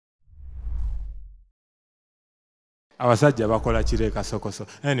Abasajja bakola kireka sokoso.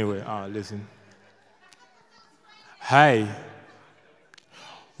 Anyway, listen. Hi.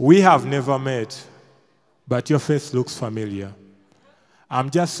 We have never met, but your face looks familiar. I'm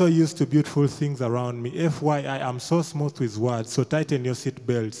just so used to beautiful things around me. FYI, I'm so smooth with words, so tighten your seat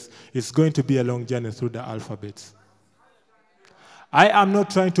belts. It's going to be a long journey through the alphabets. I am not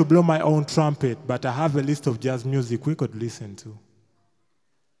trying to blow my own trumpet, but I have a list of jazz music we could listen to.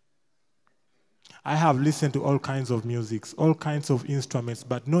 I have listened to all kinds of musics, all kinds of instruments,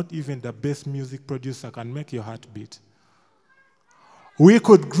 but not even the best music producer can make your heart beat. We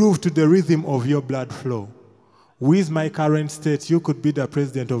could groove to the rhythm of your blood flow. With my current state, you could be the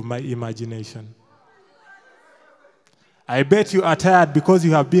president of my imagination. I bet you are tired because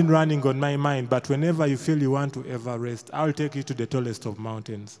you have been running on my mind, but whenever you feel you want to ever rest, I'll take you to the tallest of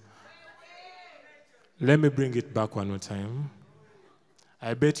mountains. Let me bring it back one more time.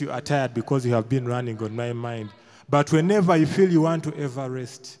 I bet you are tired because you have been running on my mind, but whenever you feel you want to ever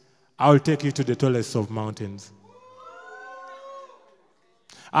rest, I'll take you to the tallest of mountains.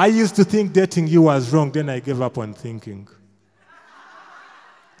 I used to think dating you was wrong, then I gave up on thinking.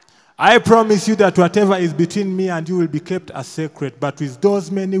 I promise you that whatever is between me and you will be kept a secret, but with those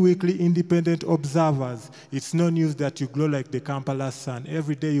many weekly independent observers, it's no news that you glow like the Kampala sun.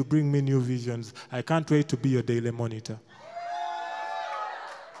 Every day you bring me new visions. I can't wait to be your daily monitor.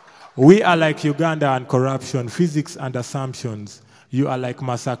 We are like Uganda and corruption, physics and assumptions. You are like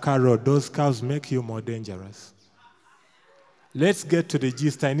Masakaro. Those cows make you more dangerous. Let's get to the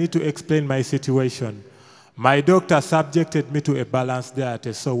gist. I need to explain my situation. My doctor subjected me to a balanced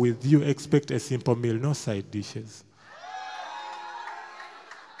diet, so with you, expect a simple meal, no side dishes.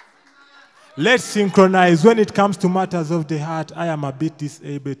 Let's synchronize. When it comes to matters of the heart, I am a bit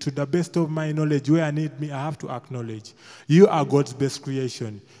disabled. To the best of my knowledge, where I need me, I have to acknowledge. You are God's best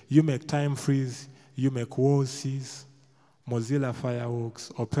creation. You make time freeze. You make walls cease. Mozilla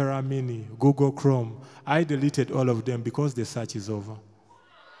Fireworks, Opera Mini, Google Chrome. I deleted all of them because the search is over.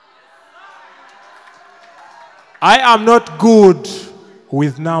 I am not good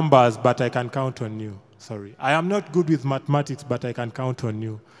with numbers, but I can count on you. Sorry. I am not good with mathematics, but I can count on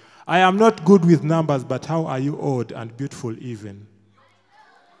you. I am not good with numbers, but how are you odd and beautiful even?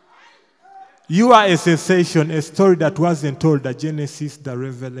 You are a sensation, a story that wasn't told, the Genesis, the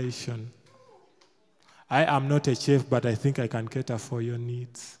Revelation. I am not a chef, but I think I can cater for your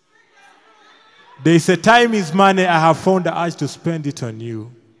needs. They say time is money. I have found the urge to spend it on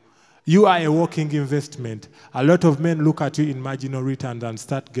you. You are a walking investment. A lot of men look at you in marginal returns and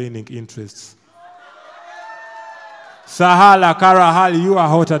start gaining interests. Sahala, Karahali, you are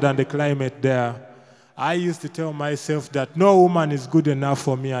hotter than the climate there. I used to tell myself that no woman is good enough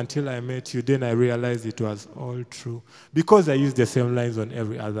for me until I met you. Then I realized it was all true. Because I use the same lines on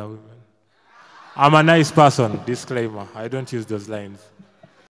every other woman. I'm a nice person, disclaimer. I don't use those lines.